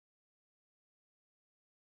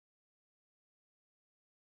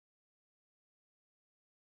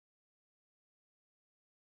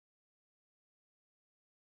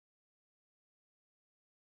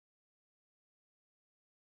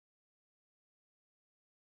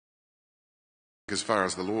As far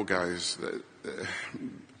as the law goes,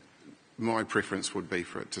 my preference would be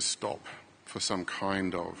for it to stop, for some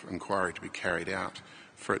kind of inquiry to be carried out,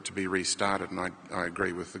 for it to be restarted, and I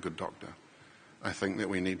agree with the good doctor. I think that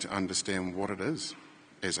we need to understand what it is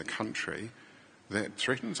as a country that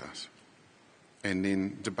threatens us, and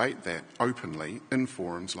then debate that openly in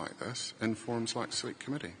forums like this, in forums like Select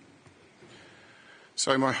Committee.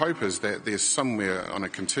 So my hope is that there's somewhere on a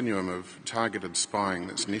continuum of targeted spying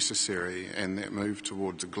that's necessary, and that move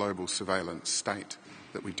towards a global surveillance state,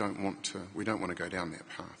 that we don't want to go down that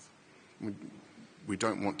path. We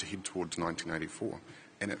don't want to head towards 1984,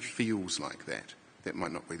 and it feels like that. That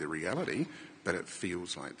might not be the reality, but it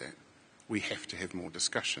feels like that. We have to have more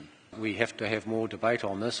discussion. We have to have more debate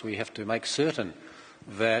on this. We have to make certain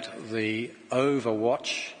that the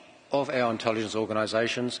overwatch of our intelligence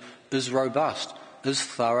organisations is robust, is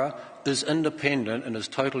thorough, is independent and is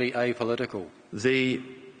totally apolitical. The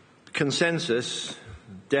consensus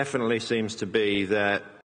definitely seems to be that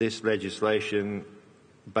this legislation,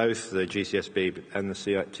 both the GCSB and the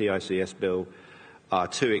TICS bill, are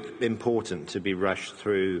too important to be rushed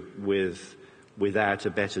through without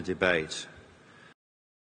a better debate.